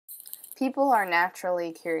People are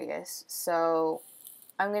naturally curious, so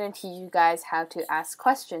I'm going to teach you guys how to ask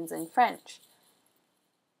questions in French.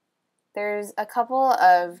 There's a couple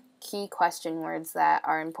of key question words that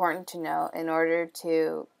are important to know in order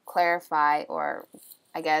to clarify or,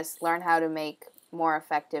 I guess, learn how to make more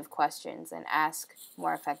effective questions and ask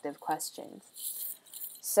more effective questions.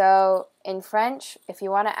 So in French, if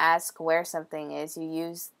you want to ask where something is, you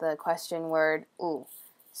use the question word où.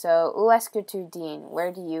 So, où est-ce que tu dînes? Where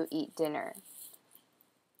do you eat dinner?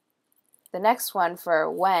 The next one for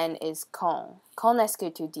when is quand. Quand est-ce que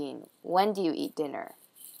tu dînes? When do you eat dinner?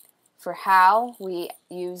 For how, we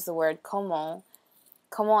use the word comment.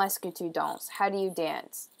 Comment est-ce que tu danses? How do you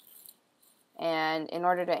dance? And in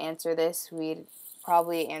order to answer this, we'd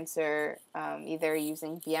probably answer either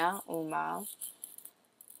using bien ou mal.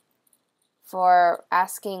 For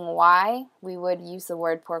asking why, we would use the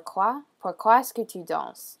word pourquoi. Pourquoi est-ce que tu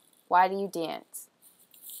danses? Why do you dance?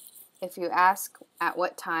 If you ask at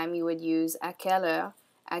what time, you would use à quelle heure.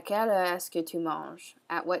 À quelle heure est-ce que tu manges?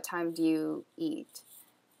 At what time do you eat?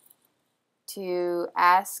 To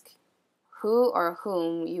ask who or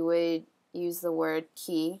whom, you would use the word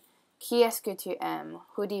qui. Qui est-ce que tu aimes?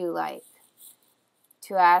 Who do you like?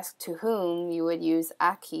 To ask to whom, you would use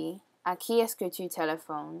à qui. À qui est-ce que tu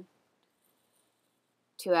téléphones?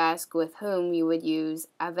 To ask with whom, you would use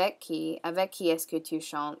avec qui. Avec qui est-ce que tu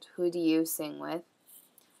chantes? Who do you sing with?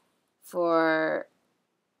 For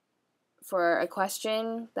a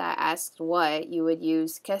question that asked what, you would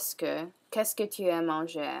use qu'est-ce que. Qu'est-ce que tu aimes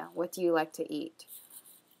manger? What do you like to eat?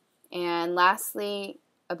 And lastly,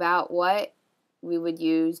 about what, we would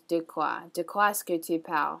use de quoi. De quoi est-ce que tu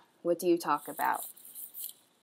parles? What do you talk about?